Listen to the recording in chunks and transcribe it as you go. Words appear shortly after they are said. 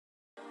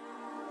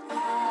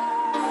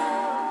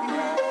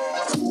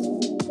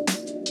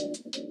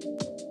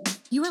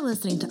You're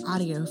listening to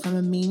audio from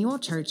Emmanuel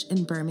Church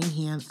in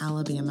Birmingham,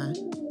 Alabama.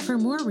 For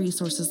more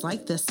resources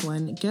like this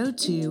one, go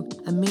to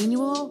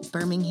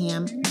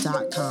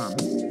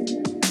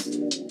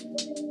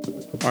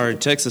emmanuelbirmingham.com. Our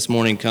text this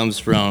morning comes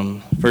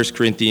from 1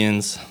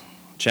 Corinthians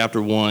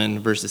chapter 1,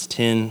 verses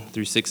 10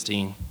 through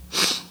 16.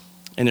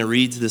 And it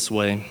reads this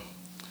way: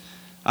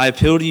 I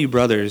appeal to you,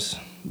 brothers,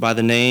 by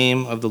the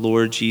name of the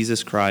Lord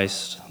Jesus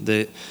Christ,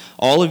 that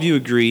all of you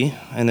agree,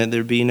 and that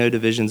there be no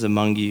divisions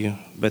among you,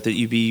 but that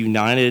you be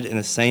united in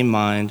the same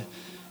mind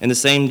and the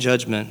same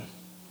judgment.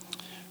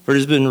 For it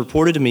has been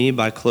reported to me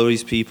by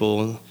Chloe's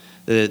people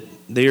that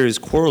there is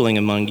quarreling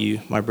among you,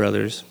 my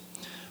brothers.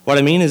 What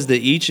I mean is that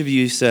each of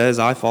you says,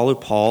 I follow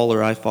Paul,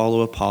 or I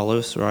follow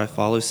Apollos, or I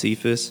follow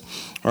Cephas,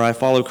 or I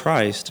follow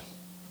Christ.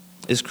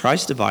 Is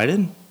Christ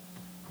divided?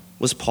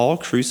 Was Paul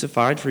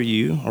crucified for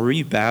you, or were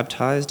you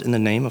baptized in the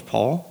name of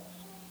Paul?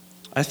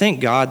 I thank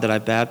God that I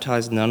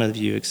baptized none of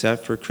you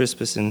except for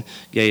Crispus and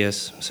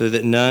Gaius, so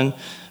that no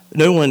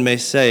one may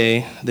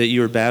say that you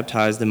were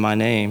baptized in my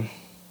name.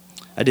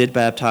 I did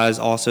baptize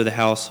also the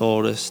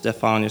household of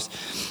Stephanas.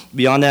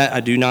 Beyond that, I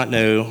do not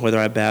know whether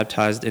I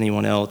baptized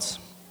anyone else.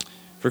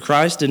 For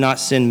Christ did not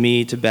send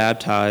me to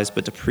baptize,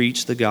 but to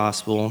preach the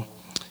gospel,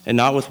 and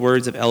not with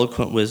words of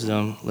eloquent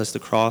wisdom, lest the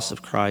cross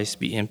of Christ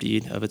be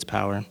emptied of its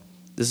power.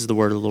 This is the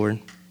word of the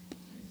Lord.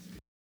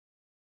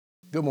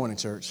 Good morning,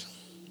 church.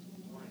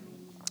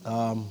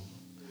 For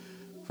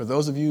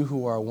those of you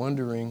who are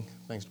wondering,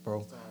 thanks,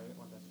 bro. Sorry, I didn't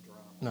want that to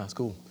drop. No, it's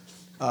cool.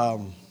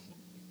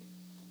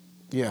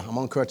 Yeah, I'm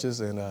on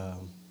crutches, and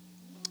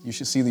you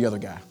should see the other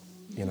guy.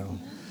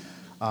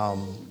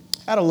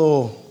 Had a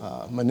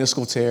little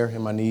meniscal tear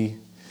in my knee.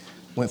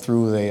 Went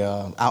through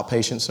the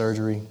outpatient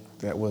surgery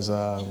that was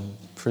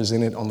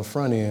presented on the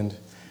front end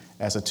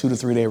as a 2 to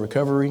 3 day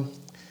recovery.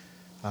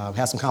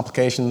 Had some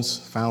complications,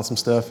 found some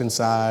stuff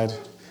inside,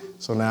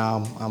 so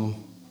now I'm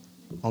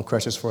on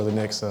crutches for the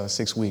next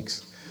 6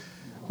 weeks,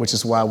 which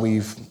is why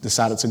we've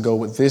decided to go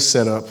with this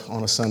setup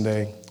on a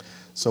Sunday.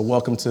 So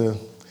welcome to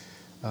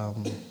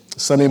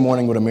Sunday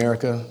Morning with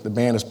America. The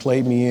band has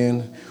played me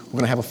in. We're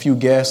going to have a few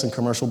guests and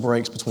commercial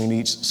breaks between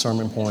each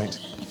sermon point.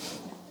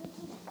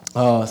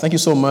 Thank you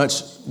so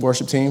much,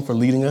 worship team, for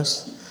leading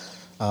us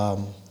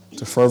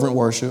to fervent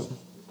worship.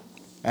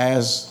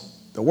 As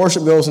the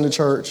worship goes in the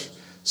church,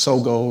 so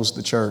goes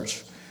the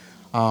church.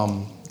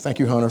 Thank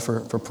you, Hunter,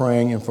 for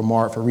praying, and for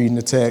Mark for reading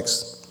the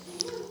text.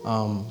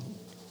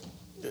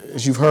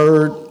 As you've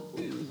heard,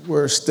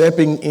 we're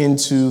stepping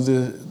into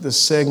the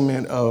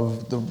segment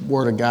of the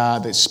Word of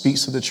God that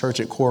speaks to the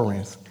church at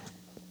Corinth.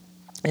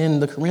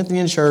 And the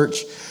Corinthian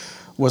church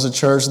was a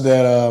church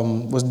that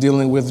was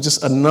dealing with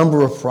just a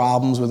number of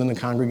problems within the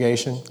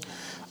congregation.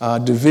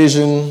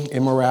 Division,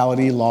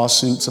 immorality,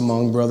 lawsuits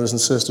among brothers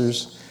and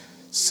sisters,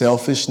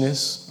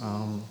 selfishness,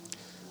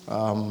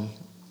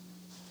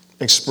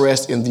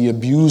 expressed in the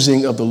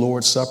abusing of the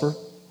Lord's Supper.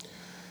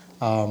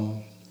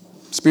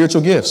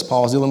 Spiritual gifts,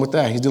 Paul's dealing with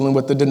that. He's dealing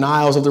with the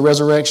denials of the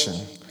resurrection,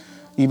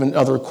 even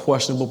other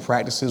questionable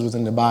practices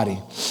within the body.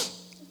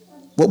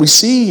 What we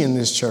see in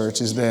this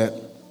church is that,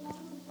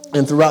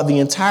 and throughout the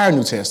entire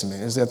New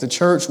Testament, is that the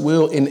church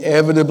will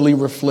inevitably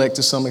reflect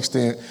to some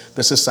extent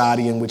the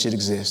society in which it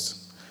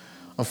exists.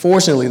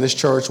 Unfortunately, this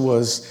church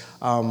was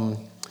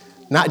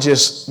not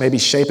just maybe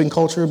shaping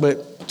culture,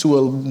 but to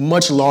a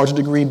much larger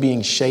degree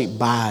being shaped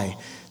by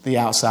the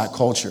outside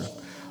culture.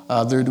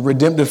 The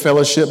redemptive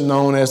fellowship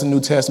known as the New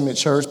Testament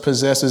church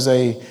possesses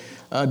a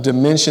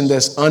dimension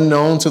that's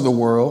unknown to the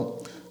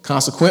world.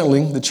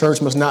 Consequently, the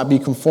church must not be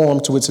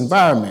conformed to its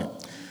environment.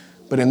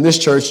 But in this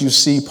church, you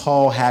see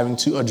Paul having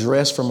to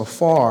address from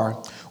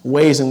afar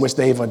ways in which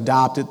they've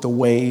adopted the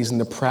ways and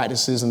the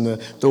practices and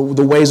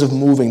the ways of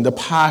moving, the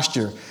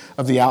posture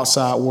of the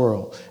outside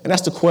world. And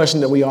that's the question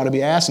that we ought to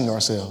be asking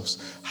ourselves.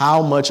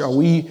 How much are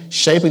we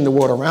shaping the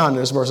world around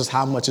us versus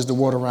how much is the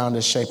world around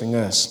us shaping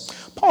us?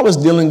 Paul is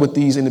dealing with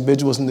these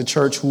individuals in the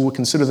church who would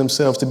consider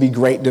themselves to be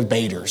great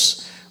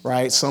debaters,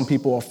 right? Some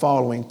people are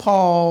following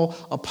Paul,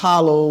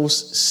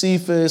 Apollos,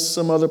 Cephas,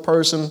 some other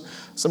person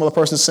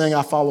saying,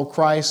 I follow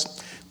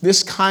Christ.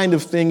 This kind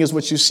of thing is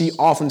what you see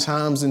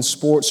oftentimes in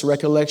sports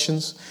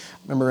recollections.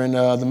 Remember in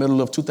the middle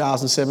of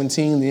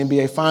 2017, the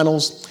NBA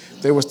Finals,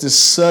 there was this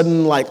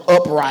sudden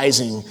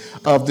uprising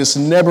of this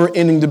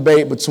never-ending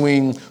debate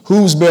between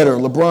who's better,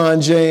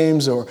 LeBron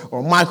James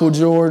or Michael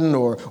Jordan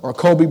or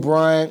Kobe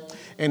Bryant.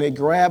 And it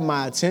grabbed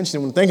my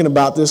attention when thinking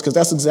about this, because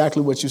that's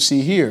exactly what you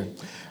see here.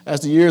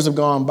 As the years have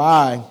gone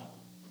by,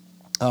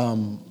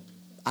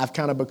 I've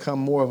kind of become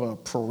more of a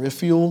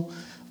peripheral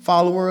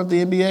follower of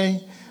the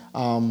NBA,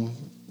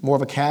 more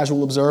of a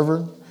casual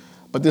observer.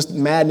 But this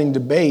maddening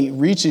debate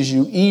reaches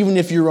you even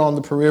if you're on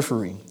the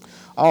periphery.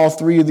 All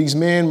three of these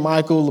men,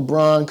 Michael,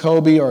 LeBron,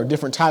 Kobe, are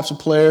different types of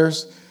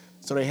players,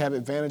 so they have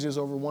advantages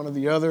over one or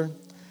the other.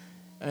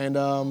 And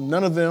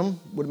none of them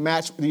would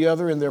match the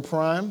other in their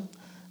prime.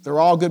 They're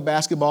all good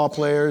basketball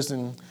players,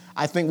 and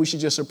I think we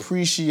should just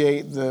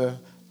appreciate the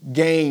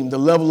game, the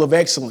level of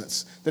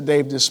excellence that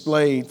they've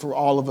displayed for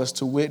all of us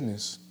to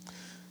witness.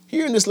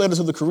 Here in this letter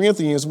to the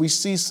Corinthians, we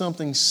see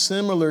something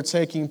similar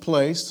taking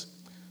place.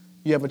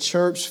 You have a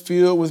church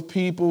filled with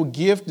people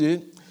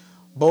gifted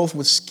both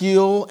with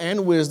skill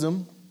and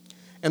wisdom,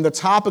 and the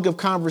topic of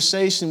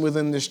conversation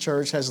within this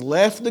church has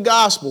left the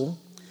gospel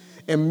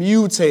and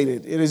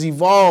mutated. It has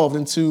evolved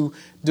into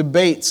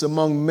debates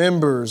among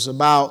members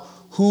about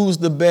who's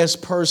the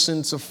best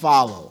person to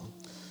follow.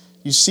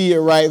 You see it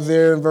right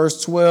there in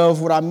verse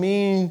 12. What I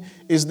mean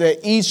is that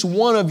each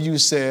one of you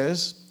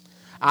says,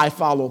 I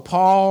follow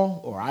Paul,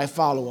 or I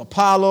follow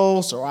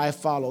Apollos, or I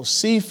follow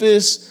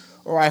Cephas,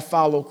 or I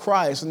follow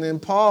Christ. And then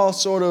Paul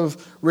sort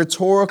of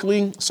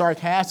rhetorically,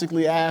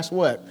 sarcastically asks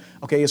what?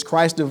 Okay, is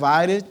Christ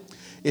divided?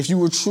 If you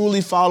were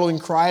truly following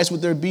Christ,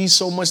 would there be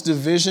so much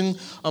division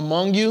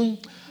among you?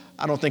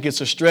 I don't think it's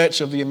a stretch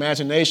of the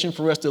imagination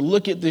for us to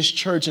look at this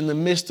church in the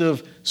midst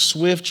of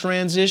swift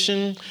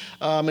transition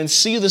and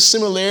see the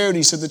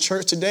similarities to the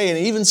church today, and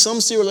even some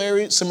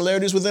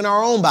similarities within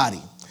our own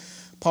body.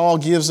 Paul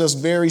gives us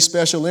very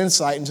special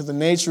insight into the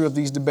nature of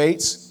these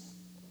debates.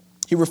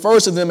 He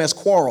refers to them as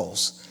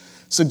quarrels,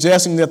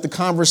 suggesting that the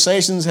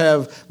conversations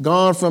have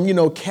gone from,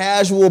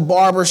 casual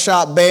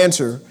barbershop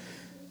banter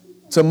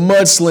to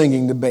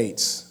mudslinging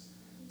debates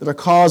that are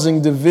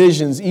causing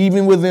divisions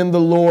even within the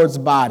Lord's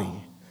body.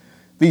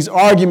 These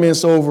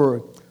arguments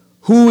over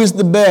who is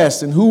the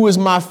best and who is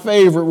my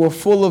favorite were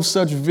full of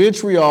such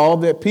vitriol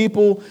that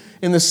people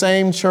in the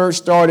same church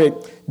started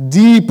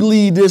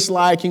deeply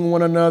disliking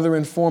one another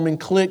and forming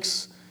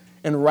cliques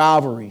and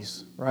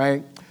rivalries,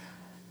 right?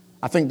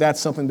 I think that's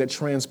something that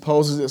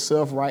transposes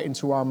itself right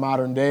into our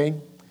modern day.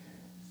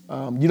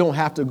 You don't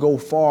have to go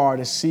far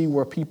to see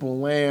where people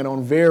land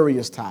on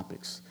various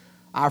topics.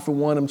 I, for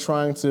one, am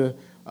trying to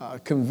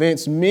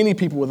convince many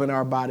people within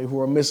our body who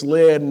are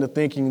misled into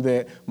thinking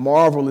that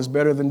Marvel is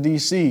better than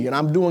DC. And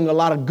I'm doing a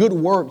lot of good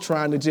work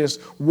trying to just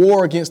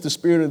war against the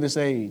spirit of this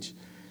age.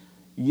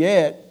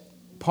 Yet,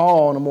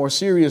 Paul, on a more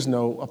serious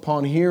note,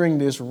 upon hearing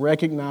this,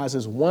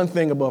 recognizes one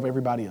thing above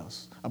everybody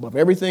else. Above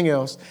everything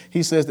else,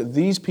 he says that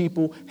these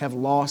people have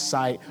lost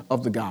sight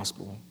of the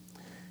gospel.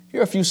 Here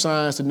are a few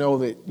signs to know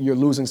that you're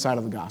losing sight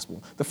of the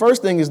gospel. The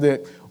first thing is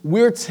that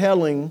we're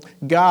telling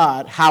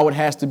God how it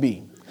has to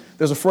be.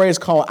 There's a phrase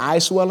called eye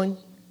swelling,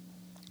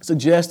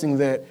 suggesting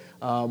that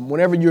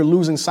whenever you're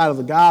losing sight of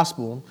the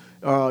gospel,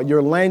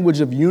 your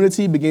language of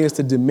unity begins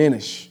to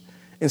diminish.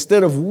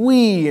 Instead of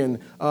we and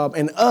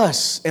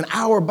us and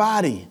our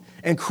body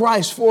and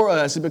Christ for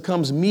us, it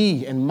becomes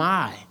me and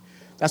my.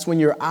 That's when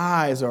your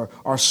eyes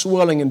are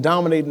swelling and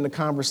dominating the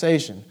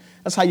conversation.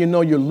 That's how you know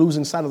you're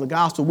losing sight of the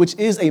gospel, which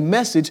is a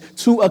message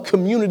to a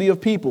community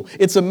of people.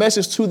 It's a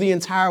message to the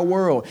entire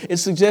world. It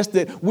suggests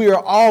that we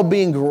are all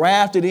being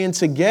grafted in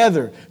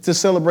together to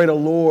celebrate a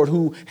Lord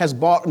who has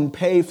bought and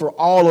paid for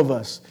all of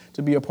us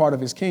to be a part of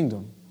his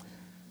kingdom.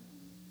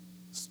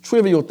 It's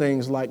trivial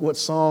things like what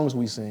songs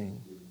we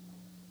sing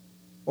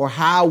or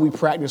how we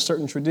practice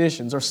certain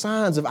traditions are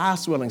signs of eye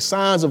swelling,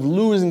 signs of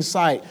losing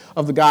sight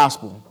of the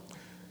gospel.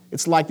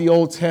 It's like the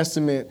Old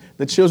Testament,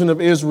 the children of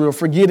Israel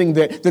forgetting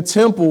that the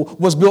temple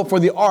was built for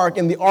the ark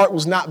and the ark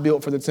was not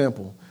built for the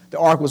temple. The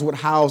ark was what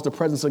housed the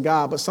presence of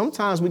God. But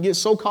sometimes we get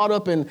so caught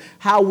up in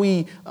how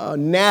we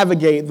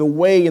navigate the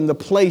way and the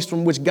place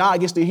from which God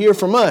gets to hear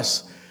from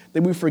us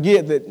that we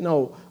forget that,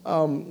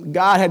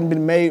 God hadn't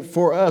been made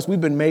for us.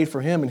 We've been made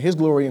for him and his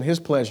glory and his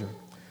pleasure.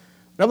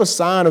 Another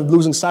sign of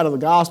losing sight of the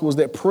gospel is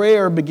that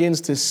prayer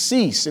begins to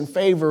cease in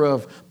favor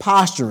of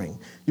posturing.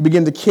 You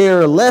begin to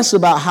care less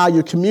about how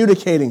you're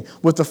communicating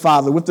with the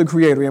Father, with the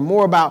Creator, and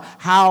more about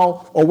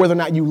how or whether or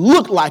not you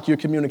look like you're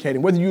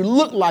communicating, whether you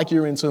look like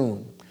you're in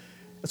tune.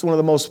 That's one of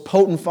the most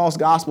potent false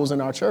gospels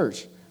in our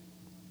church.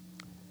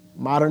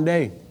 Modern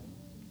day.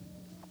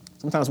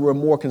 Sometimes we're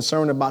more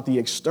concerned about the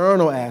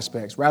external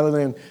aspects rather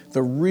than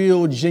the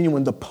real,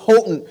 genuine, the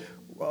potent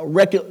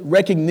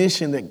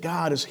recognition that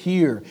God is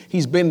here.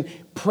 He's been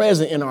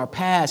present in our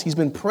past. He's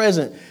been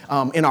present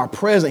in our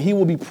present. He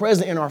will be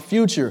present in our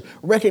future,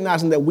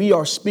 recognizing that we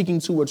are speaking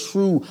to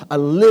a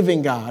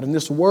living God, and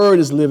this word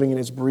is living and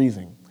it's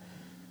breathing.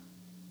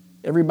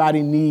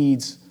 Everybody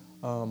needs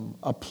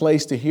a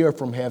place to hear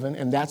from heaven,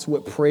 and that's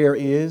what prayer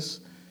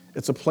is.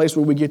 It's a place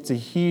where we get to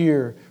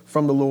hear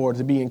from the Lord,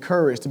 to be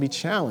encouraged, to be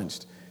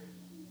challenged,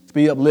 to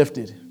be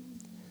uplifted.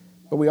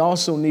 But we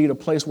also need a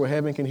place where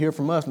heaven can hear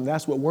from us, and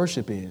that's what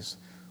worship is.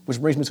 Which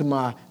brings me to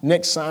my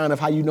next sign of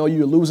how you know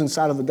you're losing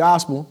sight of the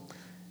gospel.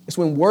 It's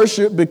when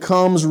worship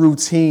becomes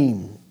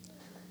routine.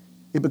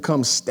 It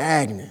becomes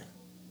stagnant.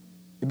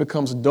 It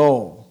becomes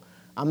dull.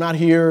 I'm not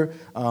here,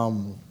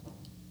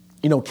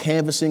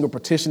 canvassing or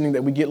petitioning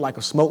that we get like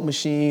a smoke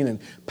machine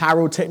and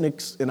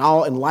pyrotechnics and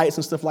lights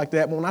and stuff like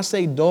that. But when I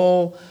say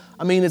dull,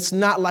 I mean it's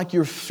not like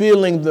you're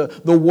feeling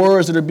the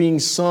words that are being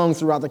sung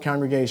throughout the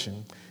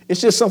congregation. It's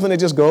just something that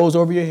just goes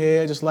over your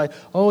head, just like,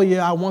 oh,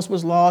 yeah, I once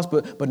was lost,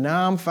 but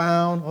now I'm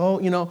found.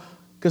 Oh,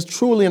 because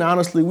truly and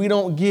honestly, we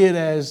don't get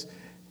as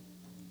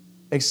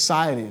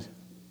excited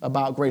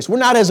about grace. We're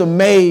not as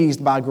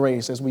amazed by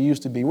grace as we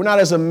used to be. We're not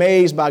as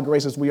amazed by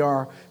grace as we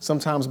are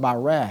sometimes by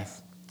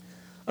wrath.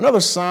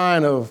 Another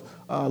sign of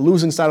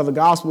losing sight of the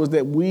gospel is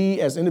that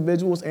we as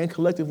individuals and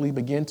collectively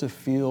begin to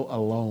feel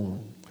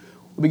alone.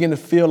 We begin to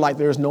feel like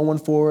there is no one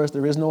for us.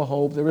 There is no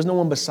hope. There is no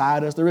one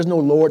beside us. There is no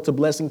Lord to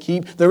bless and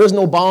keep. There is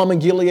no balm in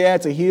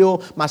Gilead to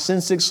heal my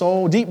sin-sick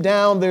soul. Deep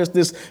down, there's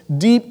this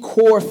deep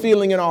core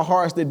feeling in our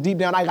hearts that deep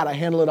down, I got to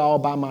handle it all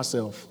by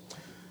myself.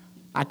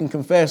 I can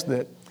confess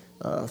that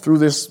through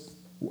this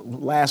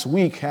last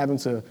week, having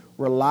to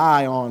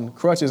rely on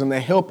crutches and the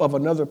help of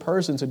another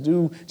person to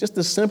do just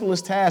the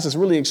simplest tasks has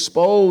really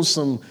exposed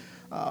some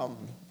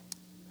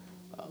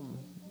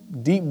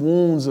deep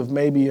wounds of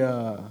maybe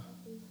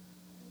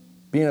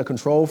being a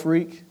control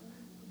freak,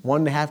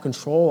 wanting to have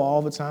control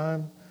all the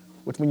time,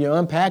 which when you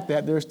unpack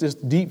that, there's this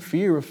deep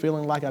fear of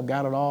feeling like I've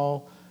got it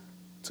all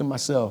to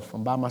myself.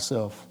 I'm by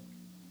myself.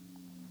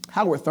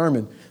 Howard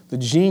Thurman, the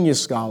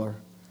genius scholar,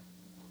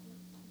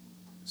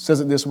 says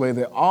it this way,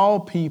 that all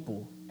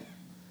people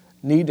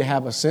need to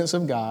have a sense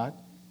of God,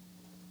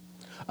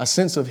 a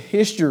sense of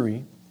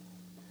history,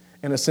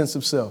 and a sense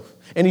of self.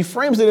 And he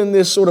frames it in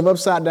this sort of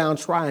upside-down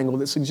triangle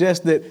that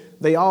suggests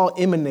that they all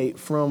emanate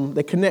from,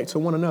 they connect to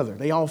one another.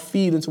 They all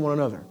feed into one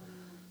another.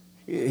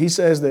 He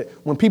says that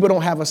when people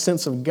don't have a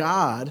sense of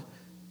God,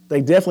 they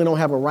definitely don't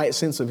have a right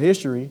sense of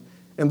history,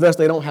 and thus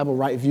they don't have a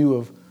right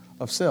view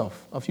of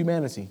self, of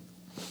humanity,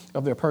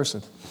 of their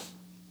person.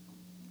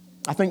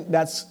 I think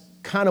that's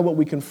kind of what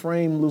we can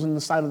frame losing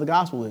the sight of the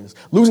gospel is.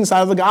 Losing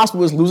sight of the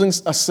gospel is losing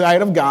a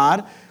sight of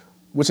God,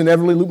 which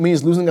inevitably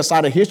means losing a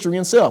sight of history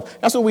and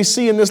self. That's what we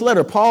see in this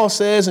letter. Paul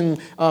says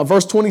in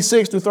verse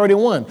 26 through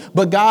 31,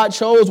 but God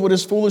chose what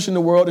is foolish in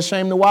the world to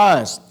shame the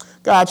wise.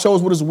 God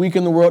chose what is weak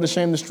in the world to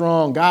shame the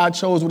strong. God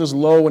chose what is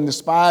low and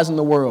despised in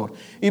the world,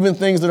 even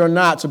things that are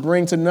not, to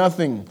bring to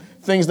nothing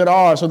things that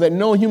are, so that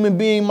no human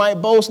being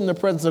might boast in the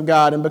presence of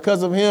God. And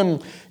because of him,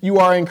 you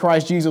are in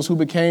Christ Jesus, who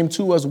became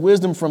to us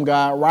wisdom from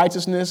God,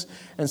 righteousness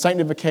and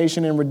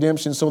sanctification and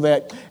redemption, so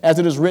that, as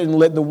it is written,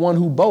 let the one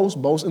who boasts,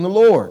 boast in the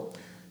Lord.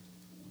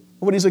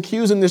 What he's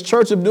accusing this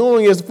church of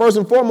doing is, first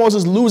and foremost,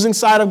 is losing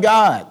sight of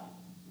God.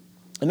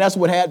 And that's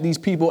what had these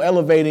people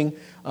elevating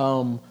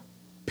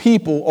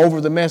people over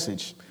the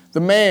message,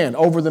 the man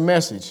over the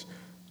message,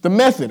 the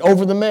method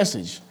over the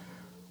message.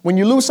 When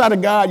you lose sight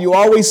of God, you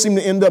always seem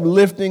to end up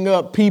lifting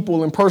up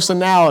people and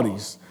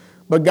personalities.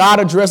 But God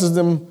addresses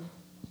them,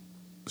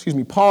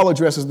 Paul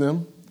addresses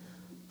them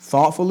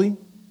thoughtfully,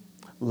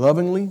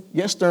 lovingly,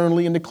 yet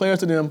sternly, and declares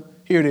to them,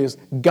 here it is,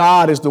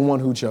 God is the one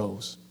who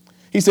chose.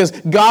 He says,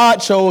 God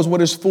chose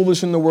what is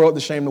foolish in the world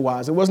to shame the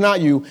wise. It was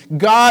not you.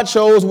 God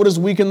chose what is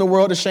weak in the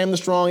world to shame the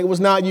strong. It was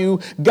not you.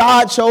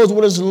 God chose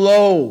what is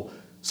low,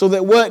 so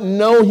that what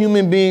no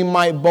human being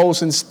might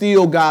boast and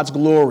steal God's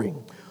glory.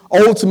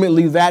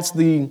 Ultimately, that's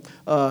the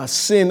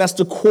sin. That's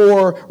the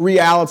core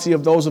reality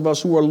of those of us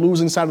who are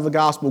losing sight of the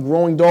gospel,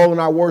 growing dull in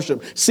our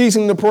worship,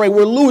 ceasing to pray.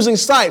 We're losing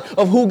sight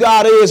of who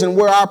God is and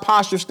where our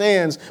posture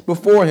stands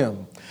before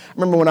him. I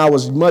remember when I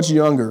was much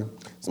younger,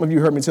 some of you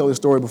heard me tell this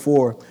story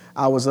before.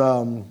 I was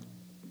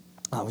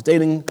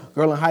dating a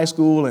girl in high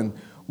school, and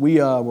we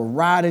were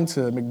riding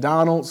to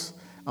McDonald's.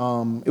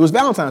 It was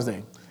Valentine's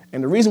Day.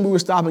 And the reason we were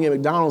stopping at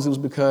McDonald's was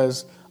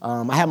because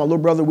I had my little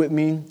brother with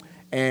me,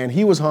 and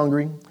he was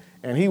hungry.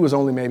 And he was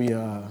only maybe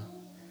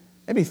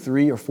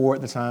 3 or 4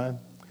 at the time.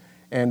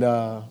 And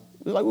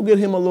we'll get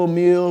him a little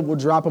meal, we'll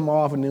drop him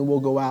off, and then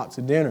we'll go out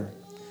to dinner.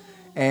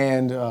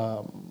 And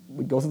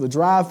we go through the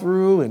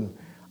drive-thru, and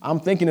I'm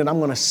thinking that I'm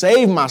going to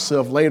save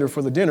myself later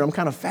for the dinner. I'm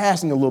kind of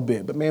fasting a little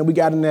bit. But, man, we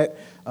got in that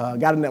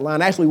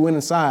line. Actually, we went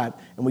inside,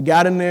 and we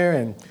got in there,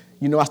 and,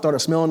 I started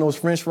smelling those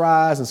French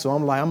fries. And so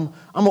I'm like, I'm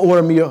going to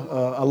order me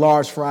a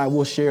large fry.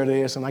 We'll share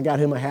this. And I got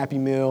him a Happy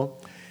Meal.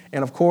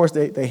 And, of course,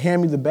 they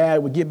hand me the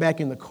bag. We get back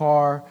in the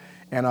car.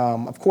 And,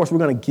 of course, we're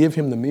going to give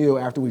him the meal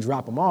after we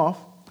drop him off.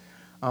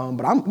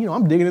 But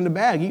I'm digging in the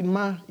bag, eating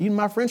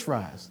my French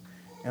fries.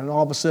 And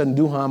all of a sudden,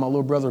 Duhan, my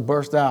little brother,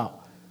 burst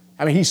out.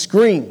 I mean, he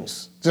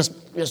screams,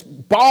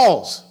 just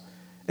bawls.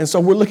 And so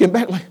we're looking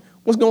back like,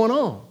 what's going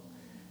on?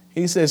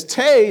 He says,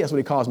 Tay, that's what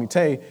he calls me,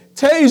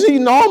 Tay's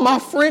eating all my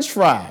French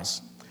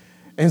fries.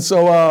 And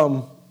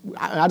so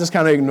I just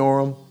kind of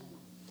ignore him.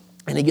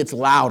 And he gets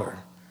louder.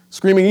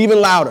 Screaming even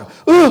louder,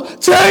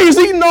 Tay's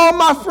eating all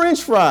my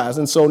French fries.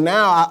 And so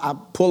now I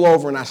pull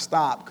over and I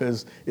stop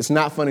because it's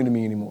not funny to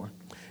me anymore.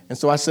 And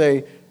so I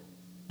say,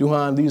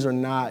 Duhan, these are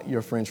not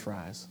your French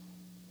fries.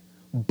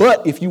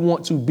 But if you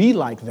want to be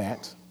like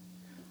that,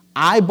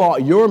 I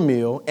bought your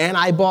meal and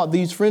I bought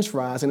these French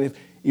fries. And if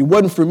it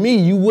wasn't for me,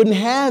 you wouldn't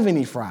have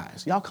any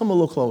fries. Y'all come a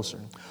little closer.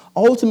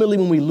 Ultimately,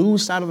 when we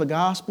lose sight of the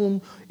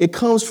gospel, it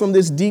comes from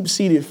this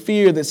deep-seated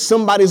fear that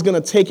somebody's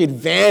going to take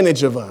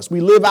advantage of us. We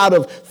live out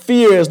of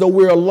fear as though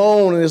we're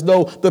alone and as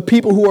though the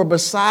people who are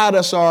beside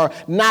us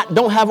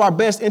don't have our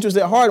best interests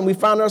at heart. And we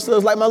find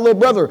ourselves like my little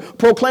brother,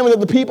 proclaiming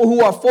that the people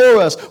who are for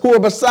us, who are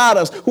beside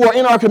us, who are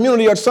in our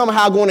community are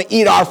somehow going to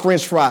eat our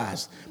French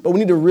fries. But we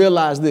need to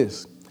realize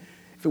this.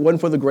 If it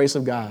wasn't for the grace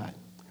of God,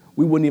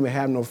 we wouldn't even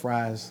have no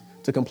fries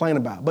to complain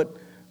about. But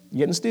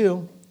yet and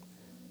still,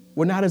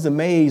 we're not as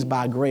amazed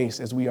by grace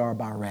as we are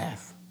by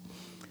wrath.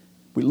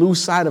 We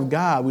lose sight of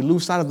God. We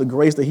lose sight of the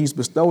grace that he's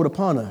bestowed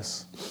upon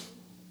us.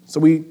 So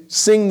we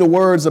sing the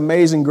words,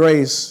 Amazing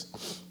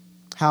Grace,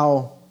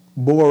 how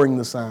boring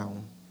the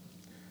sound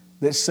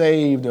that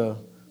saved a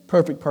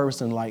perfect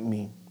person like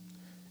me.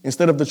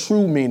 Instead of the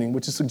true meaning,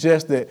 which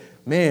suggests that,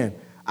 man,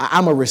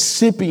 I'm a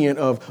recipient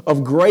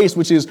of grace,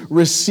 which is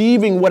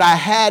receiving what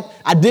I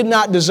did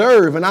not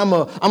deserve. And I'm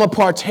a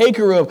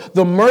partaker of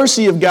the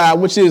mercy of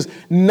God, which is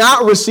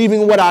not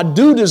receiving what I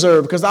do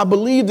deserve. Because I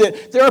believe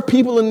that there are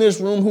people in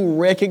this room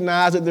who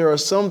recognize that there are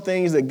some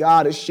things that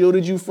God has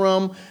shielded you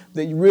from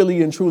that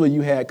really and truly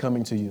you had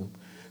coming to you.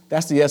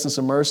 That's the essence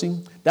of mercy.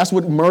 That's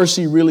what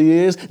mercy really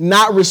is.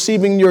 Not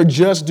receiving your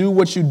just due,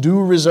 what you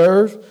do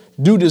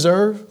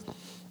deserve.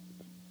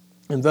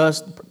 And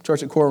thus, the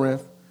church at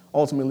Corinth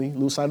ultimately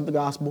lose sight of the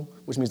gospel,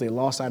 which means they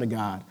lost sight of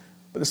God.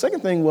 But the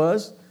second thing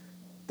was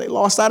they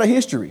lost sight of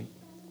history.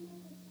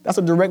 That's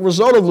a direct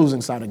result of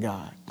losing sight of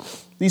God.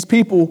 These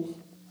people,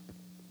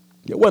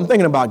 they wasn't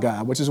thinking about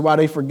God, which is why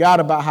they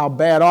forgot about how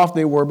bad off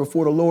they were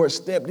before the Lord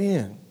stepped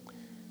in.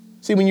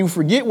 See, when you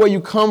forget where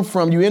you come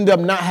from, you end up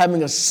not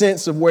having a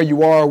sense of where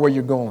you are or where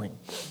you're going.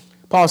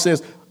 Paul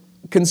says,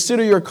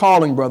 consider your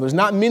calling, brothers.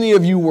 Not many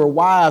of you were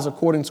wise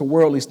according to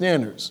worldly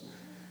standards.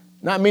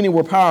 Not many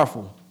were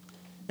powerful.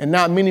 And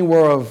not many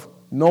were of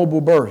noble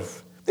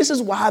birth. This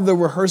is why the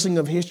rehearsing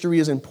of history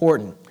is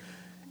important.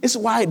 This is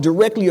why it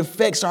directly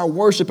affects our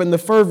worship and the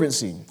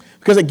fervency,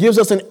 because it gives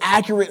us an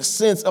accurate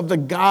sense of the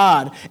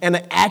God and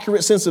an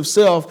accurate sense of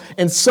self.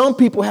 And some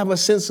people have a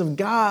sense of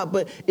God,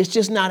 but it's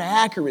just not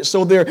accurate.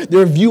 So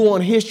their view on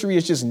history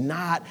is just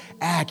not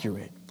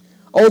accurate.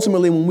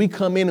 Ultimately, when we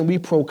come in and we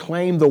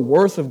proclaim the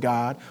worth of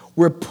God,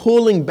 we're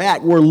pulling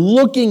back, we're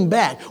looking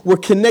back, we're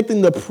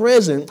connecting the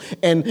present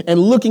and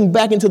looking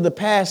back into the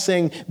past,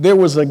 saying there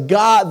was a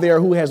God there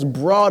who has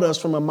brought us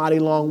from a mighty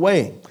long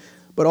way.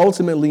 But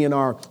ultimately, in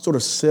our sort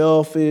of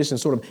selfish and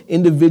sort of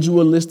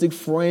individualistic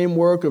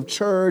framework of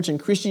church and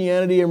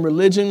Christianity and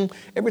religion,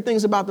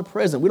 everything's about the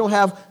present. We don't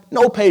have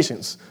no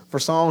patience for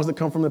songs that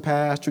come from the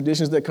past,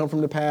 traditions that come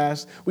from the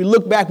past. We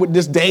look back with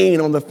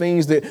disdain on the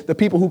things that the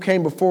people who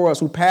came before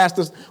us, who passed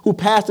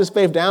this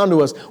faith down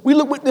to us. We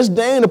look with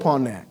disdain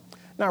upon that,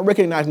 not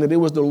recognizing that it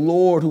was the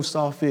Lord who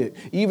saw fit,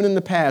 even in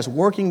the past,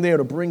 working there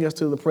to bring us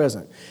to the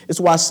present. It's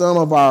why some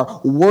of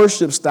our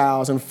worship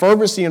styles and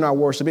fervency in our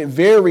worship, it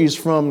varies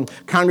from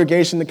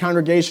congregation to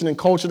congregation and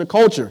culture to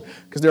culture,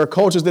 because there are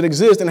cultures that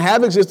exist and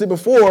have existed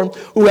before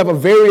who have a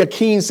very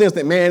keen sense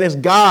that, man, it's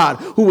God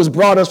who has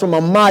brought us from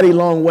a mighty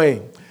long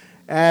way.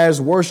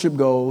 As worship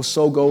goes,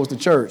 so goes the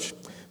church.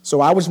 So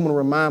I just want to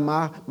remind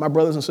my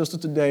brothers and sisters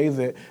today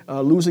that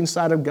losing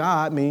sight of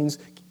God means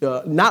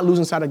not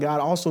losing sight of God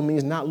also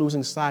means not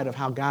losing sight of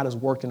how God has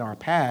worked in our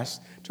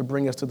past to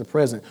bring us to the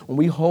present. When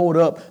we hold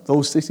up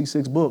those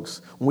 66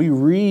 books, when we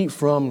read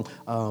from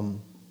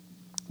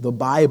the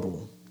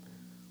Bible,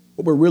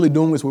 what we're really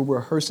doing is we're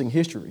rehearsing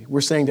history.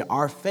 We're saying that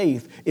our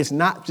faith is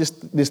not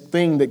just this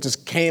thing that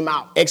just came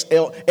out ex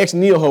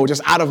nihilo,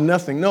 just out of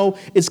nothing. No,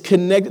 it's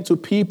connected to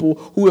people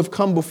who have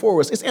come before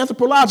us. It's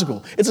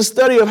anthropological. It's a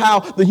study of how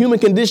the human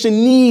condition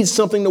needs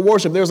something to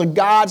worship. There's a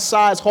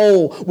God-sized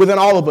hole within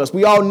all of us.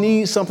 We all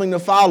need something to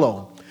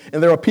follow.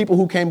 And there are people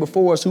who came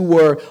before us who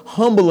were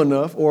humble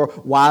enough or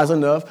wise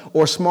enough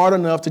or smart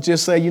enough to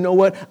just say, you know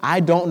what? I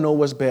don't know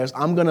what's best.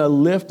 I'm going to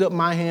lift up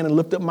my hand and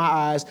lift up my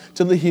eyes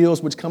to the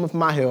hills which cometh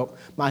my help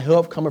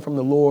coming from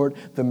the Lord,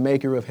 the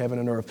maker of heaven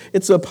and earth.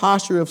 It's a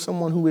posture of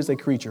someone who is a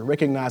creature,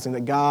 recognizing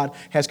that God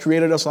has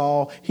created us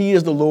all. He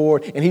is the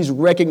Lord, and he's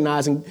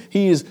reconciling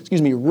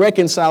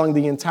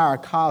the entire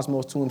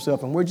cosmos to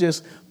himself, and we're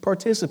just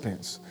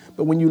participants.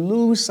 But when you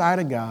lose sight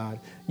of God,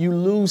 you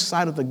lose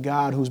sight of the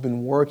God who's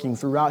been working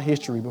throughout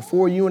history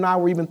before you and I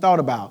were even thought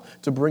about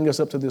to bring us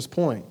up to this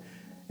point.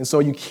 And so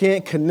you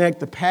can't connect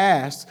the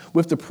past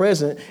with the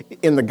present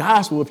in the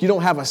gospel if you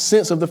don't have a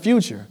sense of the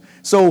future.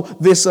 So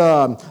this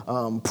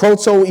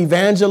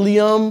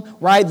proto-evangelium,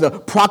 right, the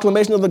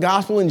proclamation of the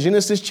gospel in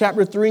Genesis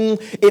chapter 3,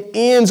 it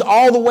ends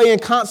all the way in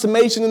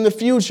consummation in the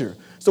future.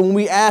 So when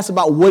we ask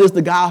about what is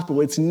the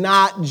gospel, it's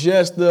not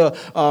just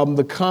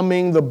the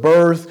coming, the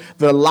birth,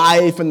 the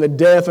life, and the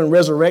death and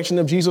resurrection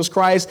of Jesus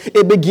Christ.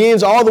 It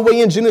begins all the way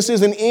in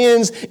Genesis and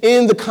ends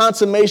in the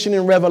consummation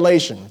in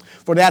Revelation.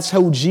 For that's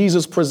how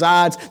Jesus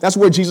presides. That's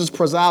where Jesus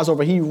presides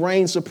over. He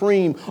reigns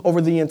supreme over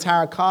the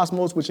entire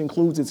cosmos, which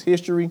includes its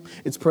history,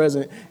 its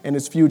present, and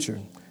its future.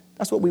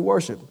 That's what we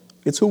worship.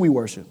 It's who we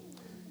worship.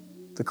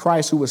 The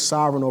Christ who is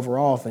sovereign over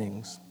all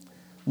things.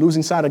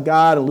 Losing sight of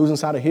God and losing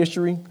sight of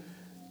history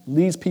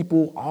leads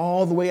people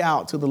all the way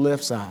out to the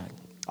left side,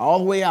 all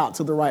the way out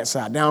to the right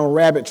side, down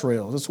rabbit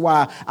trails. That's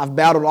why I've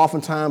battled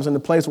oftentimes in the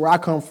place where I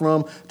come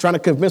from, trying to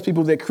convince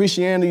people that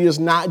Christianity is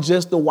not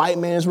just the white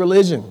man's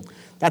religion.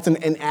 That's an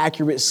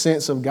inaccurate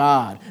sense of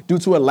God due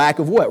to a lack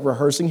of what?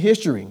 Rehearsing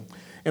history.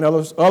 And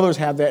others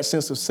have that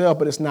sense of self,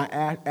 but it's not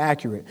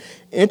accurate.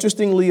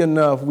 Interestingly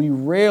enough, we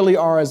rarely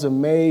are as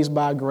amazed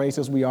by grace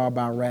as we are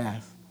by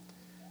wrath.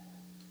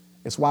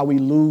 It's why we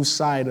lose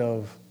sight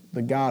of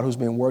the God who's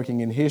been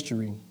working in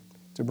history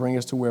to bring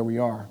us to where we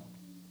are.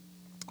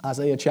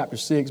 Isaiah chapter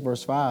 6,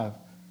 verse 5.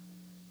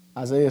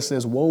 Isaiah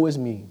says, "Woe is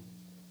me.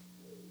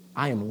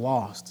 I am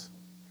lost.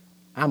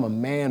 I'm a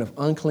man of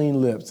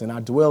unclean lips, and I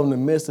dwell in the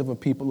midst of a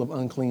people of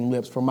unclean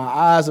lips. For my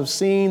eyes have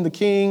seen the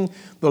King,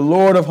 the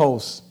Lord of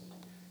hosts."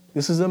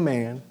 This is a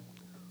man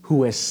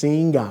who has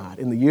seen God.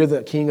 In the year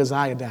that King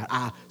Uzziah died,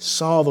 I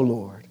saw the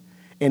Lord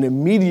and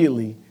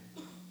immediately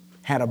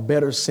had a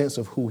better sense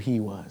of who he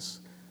was.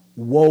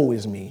 Woe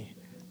is me.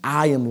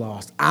 I am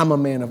lost. I'm a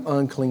man of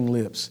unclean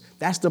lips.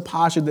 That's the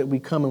posture that we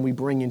come and we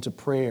bring into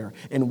prayer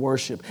and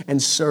worship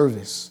and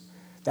service.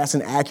 That's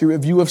an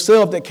accurate view of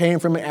self that came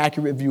from an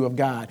accurate view of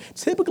God.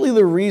 Typically,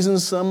 the reason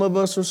some of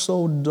us are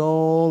so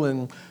dull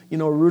and,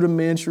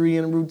 rudimentary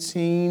and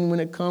routine when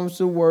it comes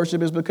to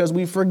worship is because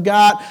we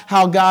forgot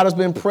how God has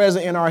been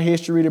present in our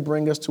history to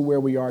bring us to where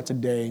we are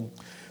today.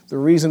 The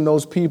reason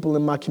those people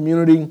in my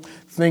community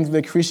think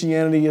that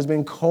Christianity has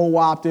been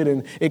co-opted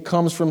and it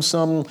comes from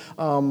some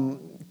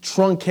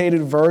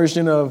truncated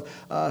version of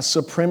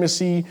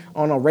supremacy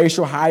on a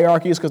racial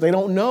hierarchy is because they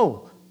don't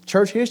know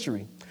church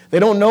history. They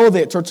don't know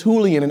that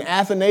Tertullian and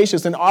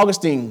Athanasius and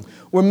Augustine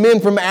were men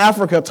from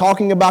Africa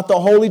talking about the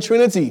Holy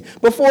Trinity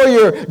before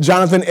your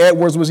Jonathan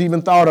Edwards was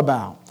even thought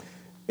about.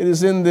 It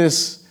is in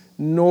this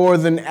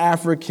Northern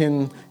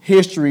African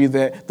history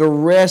that the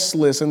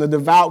restless and the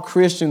devout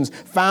Christians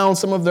found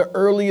some of the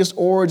earliest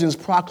origins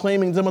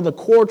proclaiming some of the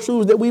core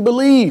truths that we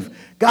believe.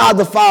 God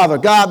the Father,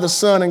 God the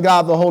Son, and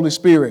God the Holy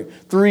Spirit,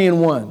 3 in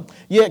 1.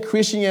 Yet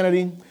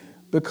Christianity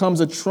becomes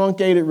a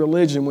truncated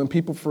religion when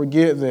people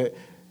forget that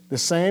the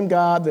same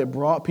God that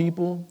brought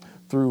people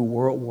through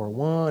World War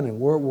I and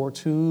World War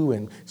II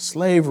and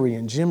slavery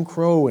and Jim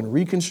Crow and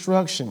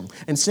Reconstruction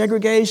and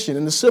segregation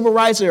and the Civil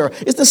Rights era,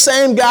 it's the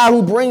same God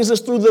who brings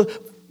us through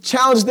the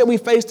challenges that we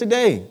face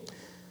today,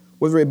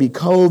 whether it be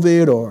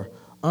COVID or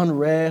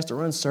unrest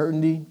or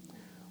uncertainty.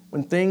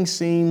 When things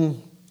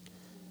seem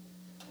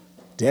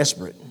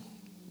desperate,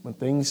 when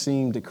things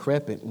seem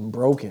decrepit and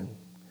broken,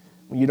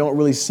 when you don't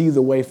really see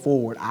the way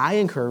forward, I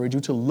encourage you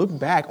to look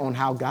back on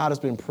how God has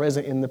been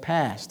present in the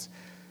past.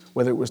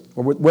 Whether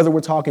we're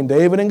talking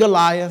David and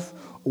Goliath,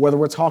 or whether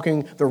we're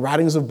talking the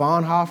writings of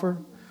Bonhoeffer,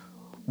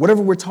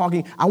 whatever we're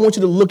talking, I want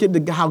you to look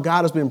at how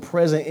God has been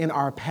present in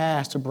our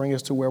past to bring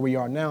us to where we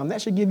are now. And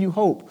that should give you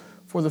hope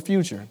for the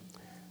future,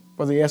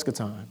 for the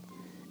eschaton.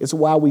 It's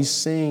why we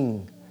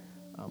sing,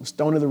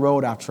 "Stone in the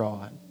road I've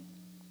trod,"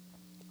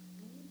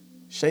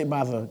 shaped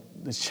by the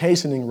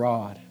chastening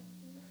rod.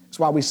 It's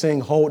why we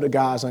sing, "Hold to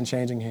God's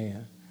unchanging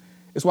hand."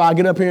 It's why I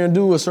get up here and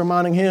do a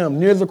sermoning hymn,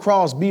 "Near the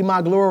cross, be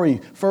my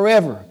glory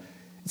forever."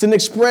 It's an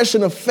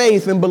expression of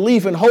faith and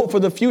belief and hope for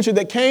the future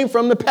that came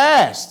from the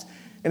past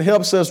and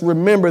helps us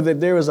remember that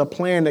there is a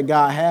plan that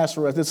God has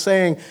for us. It's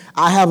saying,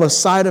 I have a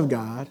sight of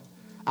God,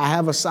 I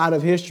have a sight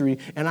of history,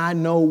 and I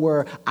know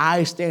where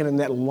I stand in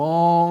that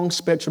long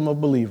spectrum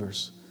of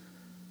believers.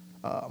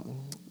 The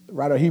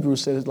writer of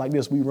Hebrews says it like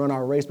this: we run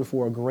our race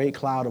before a great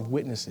cloud of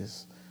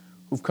witnesses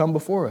who've come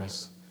before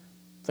us.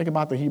 Think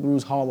about the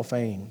Hebrews Hall of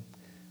Fame.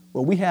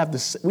 Well, we get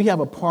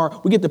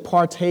to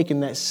partake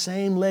in that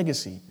same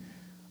legacy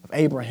of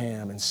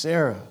Abraham and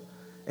Sarah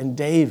and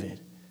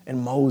David and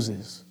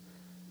Moses.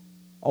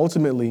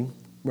 Ultimately,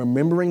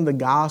 remembering the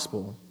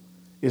gospel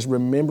is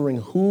remembering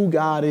who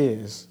God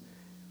is,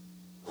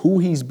 who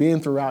he's been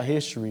throughout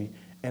history,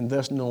 and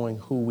thus knowing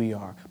who we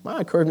are. My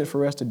encouragement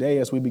for us today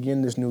as we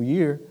begin this new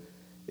year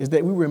is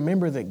that we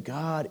remember that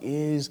God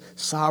is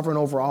sovereign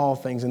over all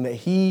things and that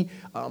he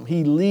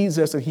leads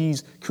us and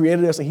he's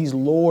created us and he's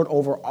Lord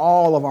over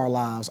all of our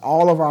lives,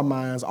 all of our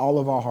minds, all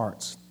of our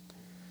hearts.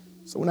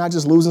 So we're not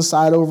just losing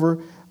sight over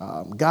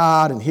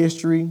God and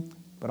history,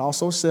 but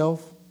also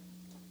self.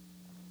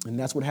 And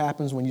that's what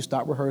happens when you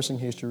stop rehearsing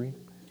history.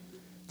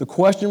 The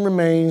question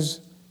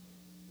remains,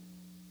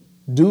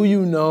 do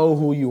you know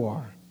who you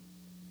are?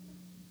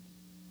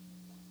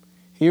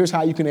 Here's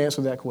how you can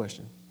answer that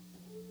question.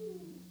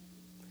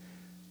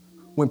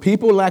 When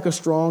people lack a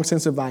strong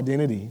sense of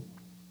identity,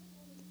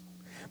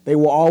 they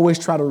will always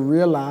try to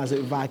realize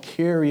it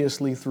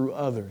vicariously through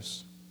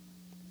others.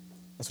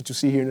 That's what you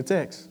see here in the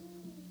text.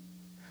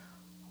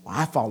 Well,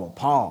 I follow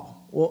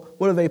Paul. Well,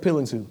 what are they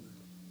appealing to?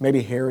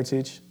 Maybe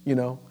heritage,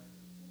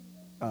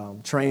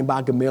 trained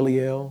by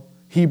Gamaliel,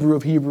 Hebrew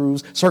of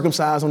Hebrews,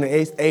 circumcised on the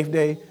eighth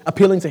day,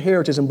 appealing to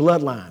heritage and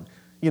bloodline,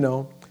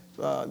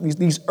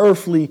 these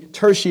earthly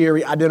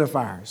tertiary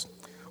identifiers.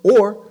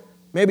 Or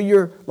maybe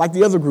you're like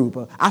the other group.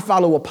 I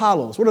follow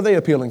Apollos. What are they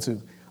appealing to?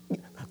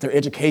 Their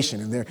education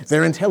and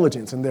their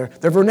intelligence and their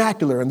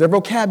vernacular and their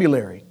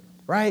vocabulary,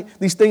 right?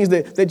 These things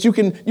that you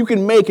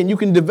can make and you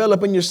can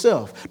develop in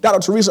yourself. Dr.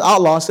 Teresa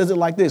Outlaw says it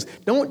like this: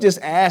 don't just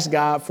ask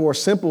God for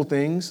simple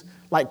things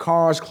like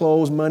cars,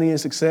 clothes, money, and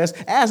success.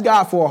 Ask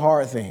God for a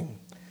hard thing.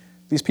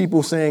 These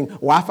people saying,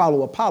 well, I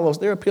follow Apollos,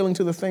 they're appealing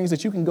to the things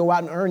that you can go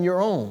out and earn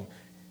your own.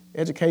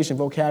 Education,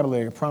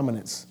 vocabulary,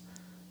 prominence.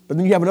 But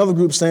then you have another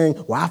group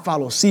saying, well, I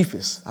follow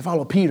Cephas. I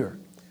follow Peter.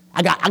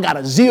 I got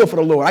a zeal for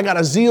the Lord. I got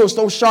a zeal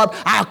so sharp,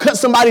 I'll cut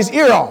somebody's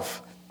ear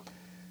off.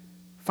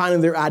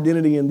 Finding their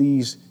identity in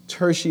these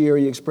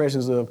tertiary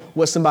expressions of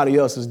what somebody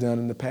else has done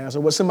in the past,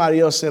 or what somebody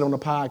else said on the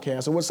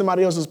podcast, or what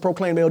somebody else has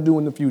proclaimed they'll do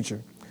in the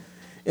future.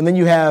 And then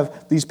you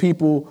have these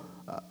people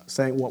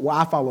saying, well,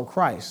 I follow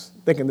Christ,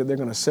 thinking that they're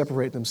going to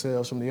separate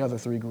themselves from the other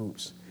three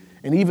groups.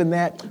 And even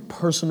that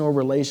personal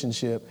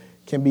relationship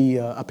can be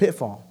a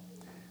pitfall.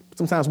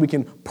 Sometimes we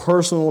can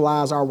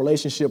personalize our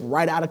relationship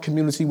right out of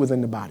community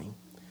within the body.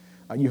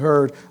 You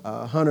heard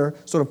Hunter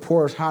sort of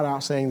pour his heart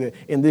out saying that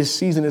in this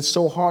season it's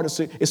so hard,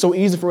 it's so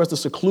easy for us to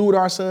seclude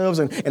ourselves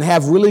and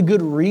have really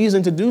good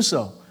reason to do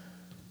so.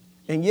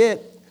 And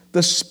yet,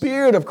 the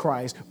Spirit of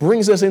Christ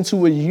brings us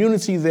into a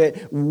unity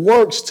that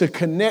works to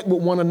connect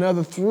with one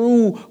another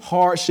through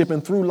hardship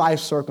and through life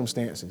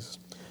circumstances.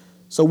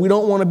 So we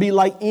don't want to be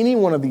like any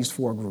one of these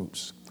four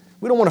groups.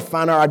 We don't want to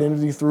find our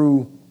identity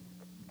through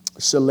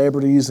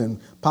celebrities and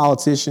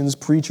politicians,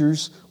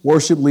 preachers,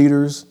 worship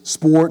leaders,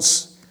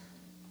 sports,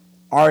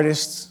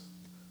 artists.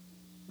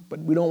 But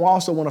we don't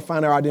also want to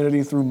find our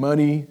identity through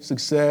money,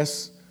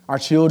 success, our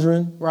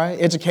children, right?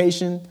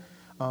 Education,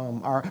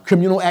 our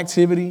communal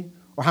activity,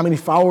 or how many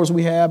followers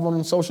we have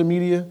on social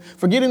media.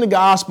 Forgetting the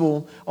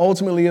gospel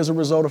ultimately is a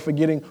result of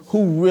forgetting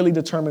who really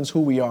determines who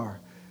we are.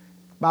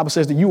 The Bible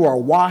says that you are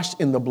washed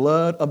in the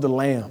blood of the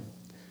Lamb.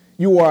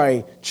 You are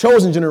a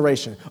chosen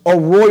generation, a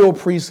royal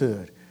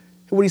priesthood.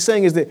 What he's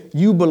saying is that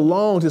you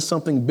belong to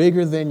something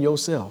bigger than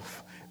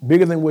yourself,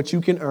 bigger than what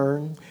you can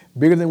earn,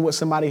 bigger than what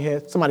somebody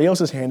else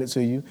has handed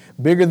to you,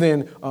 bigger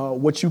than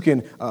what you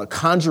can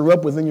conjure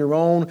up within your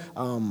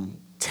own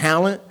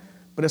talent.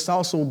 But it's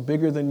also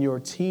bigger than your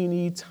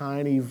teeny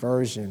tiny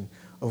version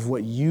of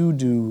what you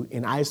do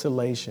in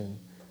isolation,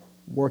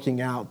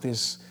 working out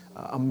this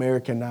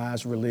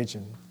Americanized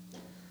religion.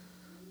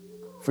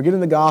 Forgetting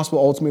the gospel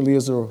ultimately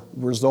is a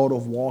result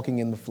of walking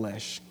in the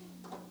flesh.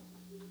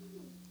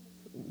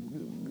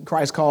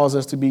 Christ calls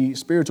us to be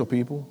spiritual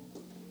people.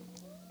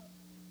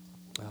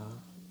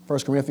 1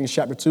 Corinthians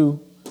chapter 2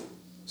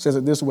 says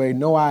it this way,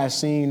 no eye has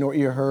seen, nor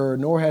ear heard,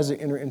 nor has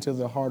it entered into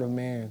the heart of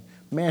man.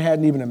 Man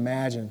hadn't even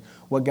imagined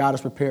what God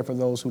has prepared for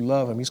those who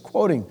love him. He's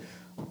quoting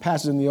a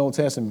passage in the Old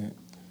Testament.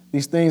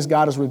 These things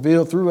God has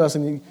revealed through us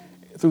and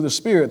through the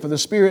Spirit. For the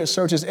Spirit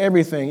searches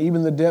everything,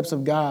 even the depths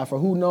of God. For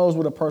who knows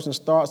what a person's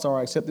thoughts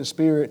are except the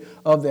spirit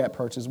of that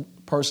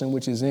person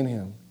which is in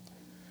him.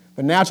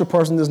 The natural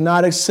person does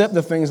not accept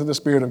the things of the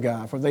Spirit of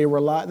God, for they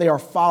are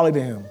folly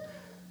to him.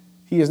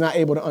 He is not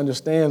able to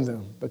understand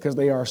them because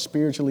they are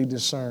spiritually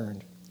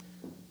discerned.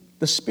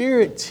 The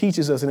Spirit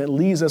teaches us and it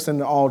leads us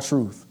into all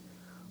truth.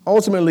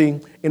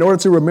 Ultimately, in order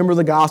to remember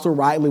the gospel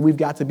rightly, we've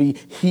got to be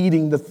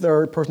heeding the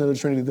third person of the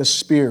Trinity, the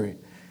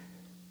Spirit.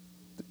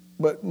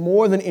 But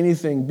more than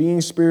anything,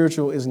 being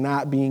spiritual is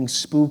not being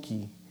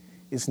spooky.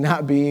 It's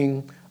not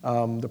being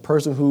the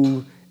person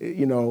who,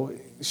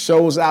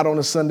 shows out on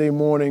a Sunday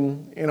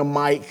morning in a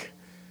mic.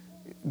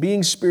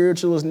 Being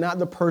spiritual is not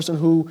the person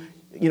who,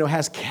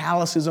 has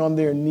calluses on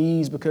their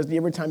knees because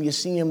every time you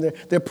see them,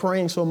 they're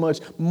praying so much.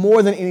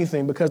 More than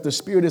anything, because the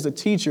Spirit is a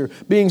teacher,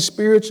 being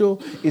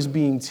spiritual is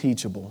being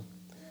teachable.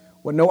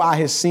 What no eye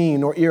has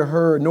seen, nor ear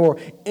heard, nor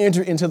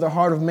entered into the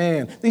heart of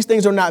man. These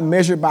things are not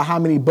measured by how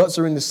many butts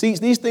are in the seats.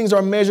 These things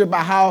are measured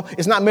by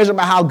it's not measured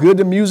by how good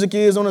the music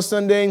is on a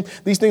Sunday.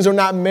 These things are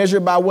not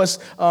measured by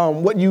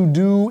what you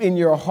do in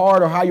your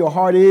heart or how your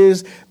heart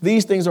is.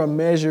 These things are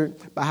measured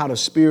by how the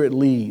Spirit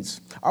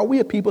leads. Are we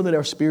a people that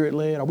are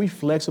Spirit-led? Are we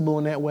flexible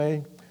in that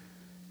way?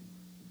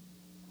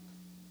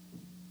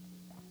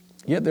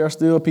 Yet there are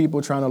still people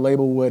trying to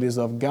label what is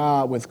of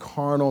God with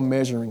carnal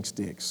measuring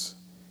sticks.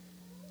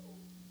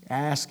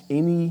 Ask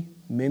any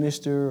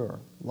minister or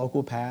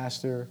local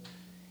pastor,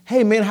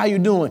 hey man, how you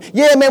doing?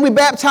 Yeah, man, we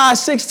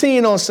baptized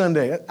 16 on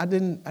Sunday. I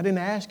didn't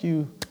ask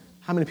you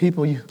how many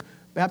people you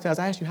baptized.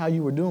 I asked you how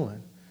you were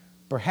doing.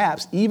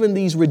 Perhaps even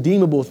these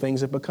redeemable things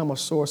have become a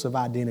source of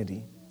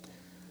identity.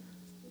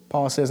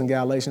 Paul says in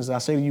Galatians, I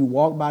say to you,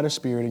 walk by the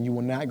Spirit and you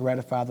will not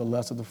gratify the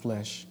lust of the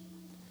flesh.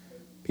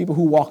 People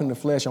who walk in the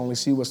flesh only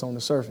see what's on the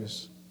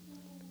surface.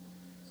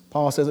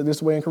 Paul says it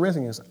this way in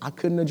Corinthians, I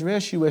couldn't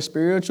address you as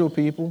spiritual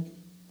people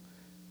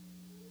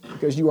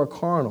because you are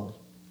carnal.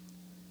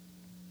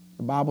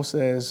 The Bible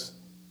says,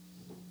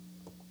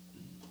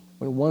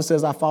 when one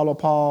says, I follow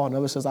Paul,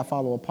 another says, I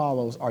follow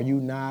Apollos, are you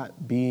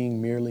not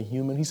being merely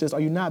human? He says, are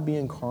you not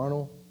being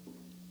carnal?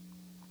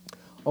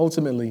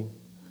 Ultimately,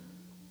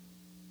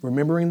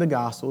 remembering the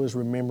gospel is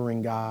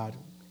remembering God,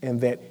 and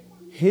that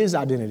his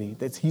identity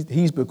that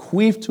he's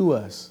bequeathed to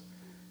us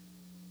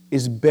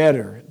is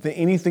better than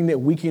anything that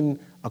we can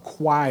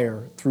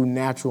acquire through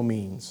natural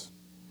means.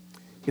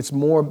 It's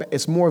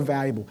more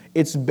valuable.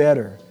 It's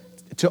better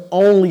to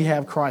only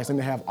have Christ than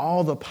to have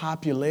all the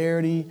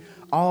popularity,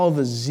 all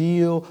the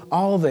zeal,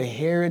 all the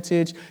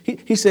heritage.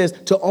 He says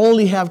to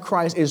only have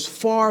Christ is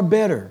far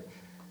better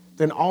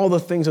than all the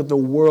things that the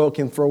world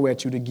can throw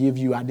at you to give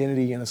you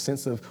identity and a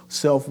sense of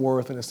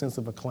self-worth and a sense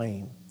of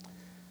acclaim.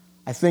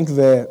 I think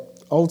that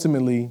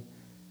ultimately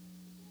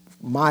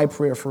my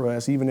prayer for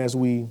us, even as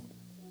we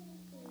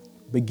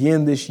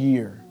begin this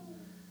year,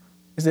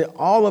 is that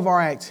all of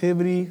our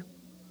activity,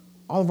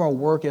 all of our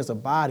work as a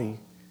body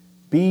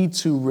be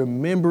to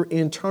remember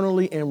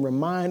internally and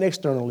remind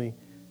externally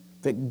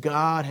that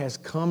God has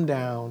come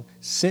down,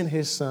 sent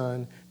his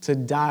son to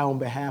die on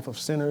behalf of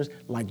sinners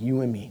like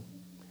you and me.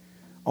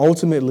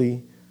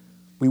 Ultimately,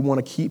 we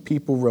want to keep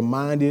people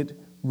reminded,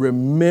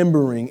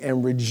 remembering,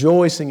 and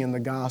rejoicing in the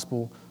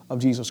gospel of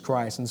Jesus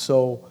Christ. And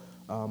so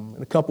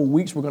in a couple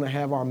weeks, we're going to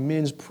have our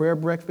men's prayer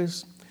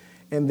breakfast.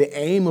 And the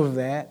aim of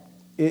that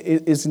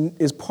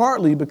is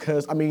partly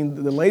because,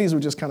 the ladies were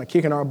just kind of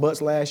kicking our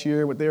butts last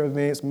year with their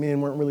events.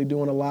 Men weren't really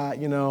doing a lot,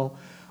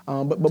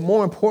 But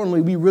more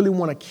importantly, we really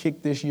want to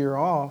kick this year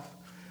off,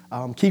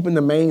 keeping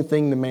the main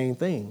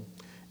thing.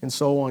 And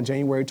so on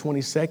January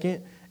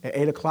 22nd at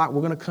 8 o'clock,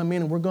 we're going to come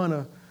in and we're going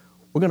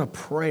to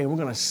pray and we're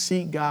going to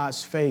seek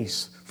God's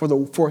face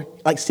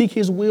seek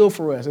his will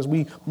for us as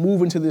we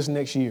move into this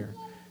next year.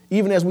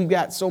 Even as we've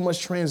got so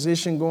much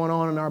transition going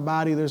on in our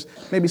body, there's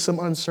maybe some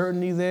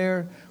uncertainty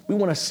there. We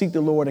want to seek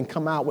the Lord and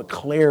come out with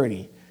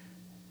clarity.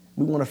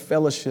 We want to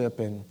fellowship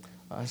and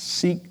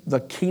seek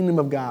the kingdom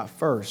of God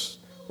first,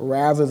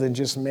 rather than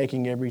just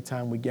making every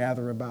time we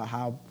gather about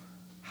how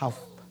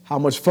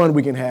much fun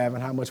we can have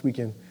and how much we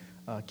can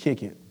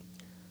kick it.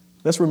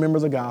 Let's remember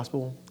the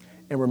gospel,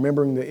 and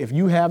remembering that if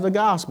you have the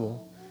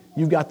gospel,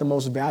 you've got the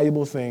most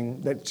valuable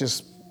thing that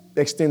just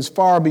extends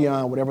far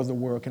beyond whatever the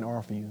world can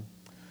offer you.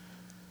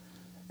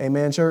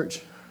 Amen,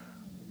 church?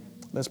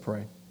 Let's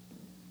pray.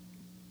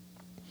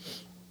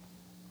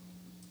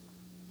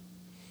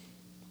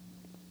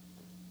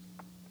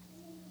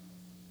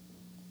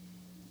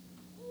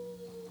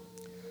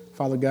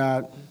 Father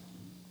God,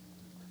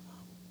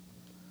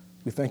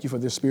 we thank you for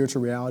this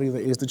spiritual reality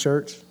that is the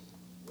church.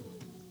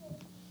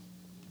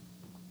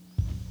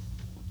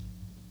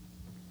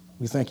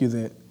 We thank you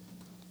that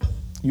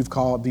you've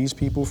called these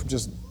people from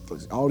just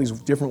all these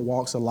different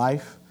walks of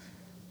life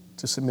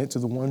to submit to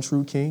the one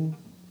true King.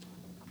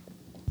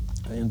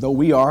 And though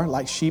we are,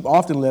 like sheep,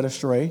 often led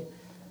astray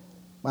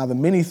by the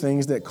many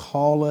things that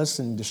call us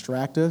and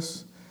distract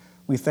us,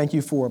 we thank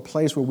you for a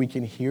place where we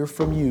can hear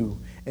from you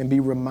and be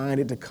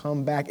reminded to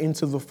come back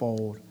into the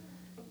fold,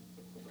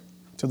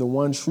 to the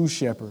one true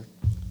shepherd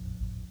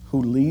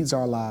who leads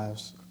our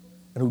lives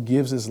and who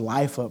gives his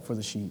life up for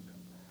the sheep.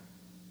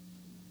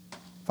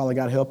 Father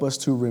God, help us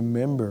to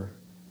remember.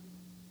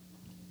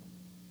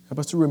 Help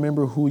us to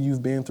remember who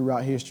you've been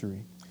throughout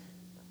history.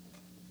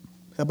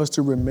 Help us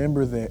to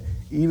remember that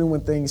even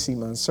when things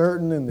seem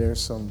uncertain and there's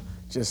some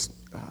just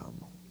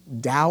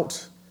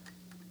doubt,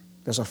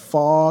 there's a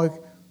fog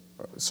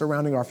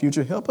surrounding our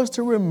future, help us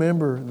to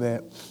remember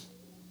that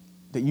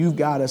you've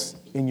got us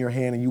in your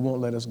hand and you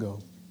won't let us go.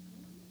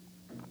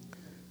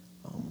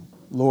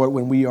 Lord,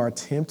 when we are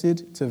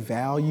tempted to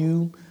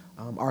value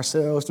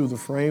ourselves through the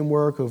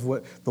framework of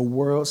what the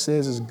world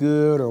says is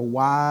good or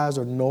wise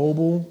or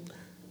noble,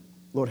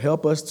 Lord,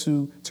 help us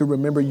to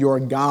remember your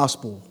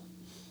gospel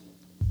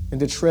and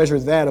to treasure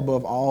that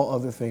above all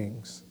other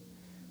things.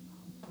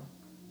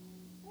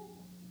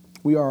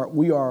 We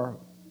are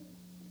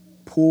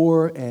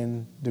poor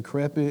and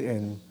decrepit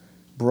and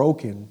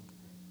broken,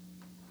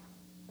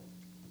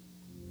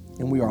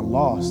 and we are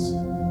lost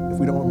if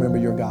we don't remember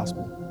your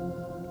gospel.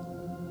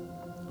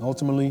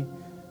 Ultimately,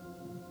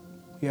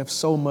 we have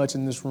so much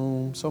in this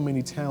room, so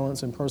many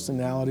talents and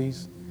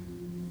personalities,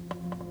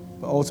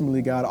 but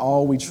ultimately, God,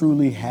 all we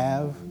truly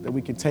have that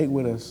we can take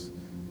with us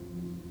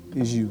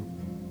is you.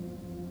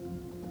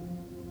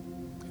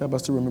 Help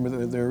us to remember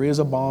that there is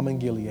a balm in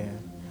Gilead.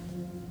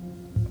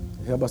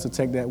 Help us to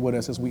take that with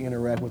us as we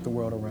interact with the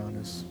world around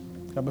us.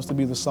 Help us to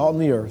be the salt in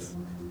the earth.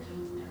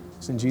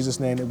 It's in Jesus'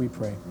 name that we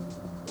pray.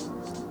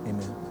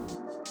 Amen.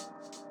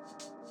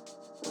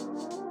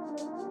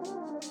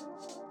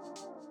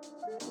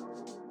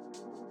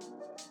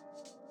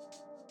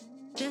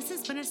 This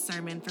has been a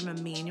sermon from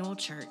Emmanuel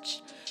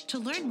Church. To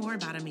learn more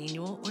about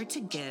Emmanuel or to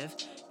give,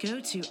 go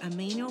to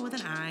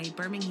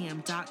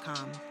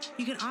emmanuelwithani.birmingham.com.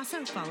 You can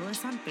also follow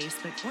us on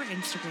Facebook or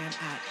Instagram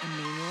at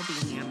Emmanuel